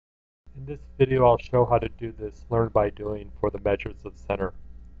In this video I'll show how to do this learn by doing for the measures of center.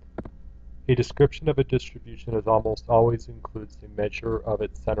 A description of a distribution is almost always includes a measure of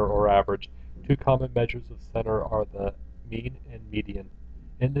its center or average. Two common measures of center are the mean and median.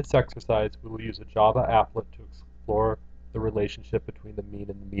 In this exercise we will use a Java applet to explore the relationship between the mean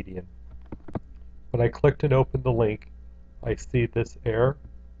and the median. When I clicked and opened the link, I see this error.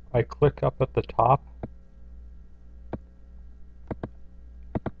 I click up at the top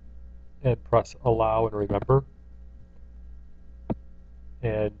and press allow and remember,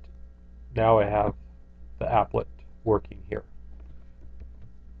 and now I have the applet working here.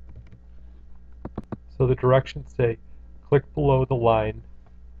 So the directions say click below the line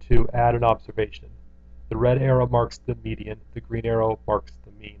to add an observation. The red arrow marks the median, the green arrow marks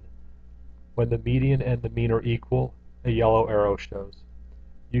the mean. When the median and the mean are equal, a yellow arrow shows.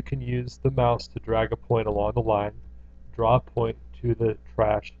 You can use the mouse to drag a point along the line, draw a point to the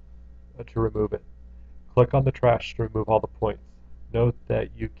trash to remove it. Click on the trash to remove all the points. Note that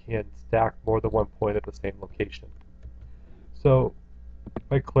you can stack more than one point at the same location. So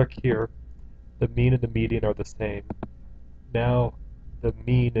if I click here, the mean and the median are the same. Now the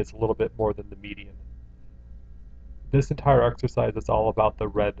mean is a little bit more than the median. This entire exercise is all about the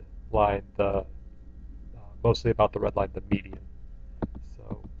red line, mostly about the red line, the median.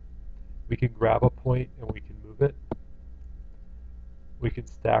 So we can grab a point and we can move it. We can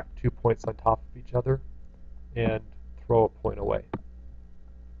stack 2 points on top of each other and throw a point away.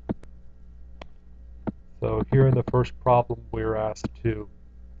 So here in the first problem we're asked to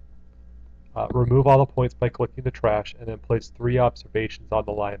remove all the points by clicking the trash and then place 3 observations on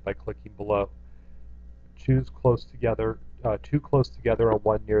the line by clicking below. Choose close together, 2 close together and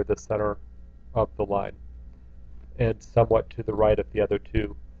 1 near the center of the line and somewhat to the right of the other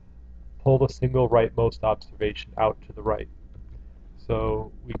 2. Pull the single rightmost observation out to the right.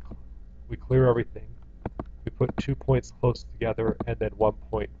 So we clear everything. We put 2 points close together and then 1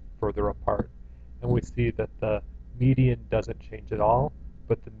 point further apart. And we see that the median doesn't change at all,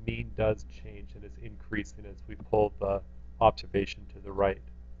 but the mean does change and is increasing as we pull the observation to the right.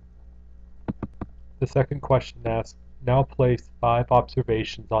 The second question asks, now place 5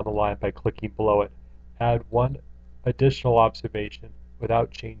 observations on the line by clicking below it. Add 1 additional observation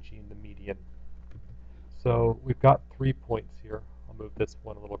without changing the median. So we've got 3 points here. I'll move this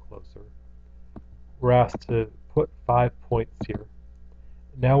one a little closer. We're asked to put 5 points here.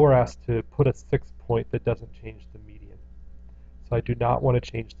 Now we're asked to put a 6th point that doesn't change the median. So I do not want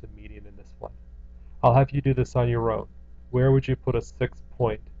to change the median in this one. I'll have you do this on your own. Where would you put a 6th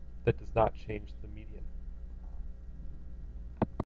point that does not change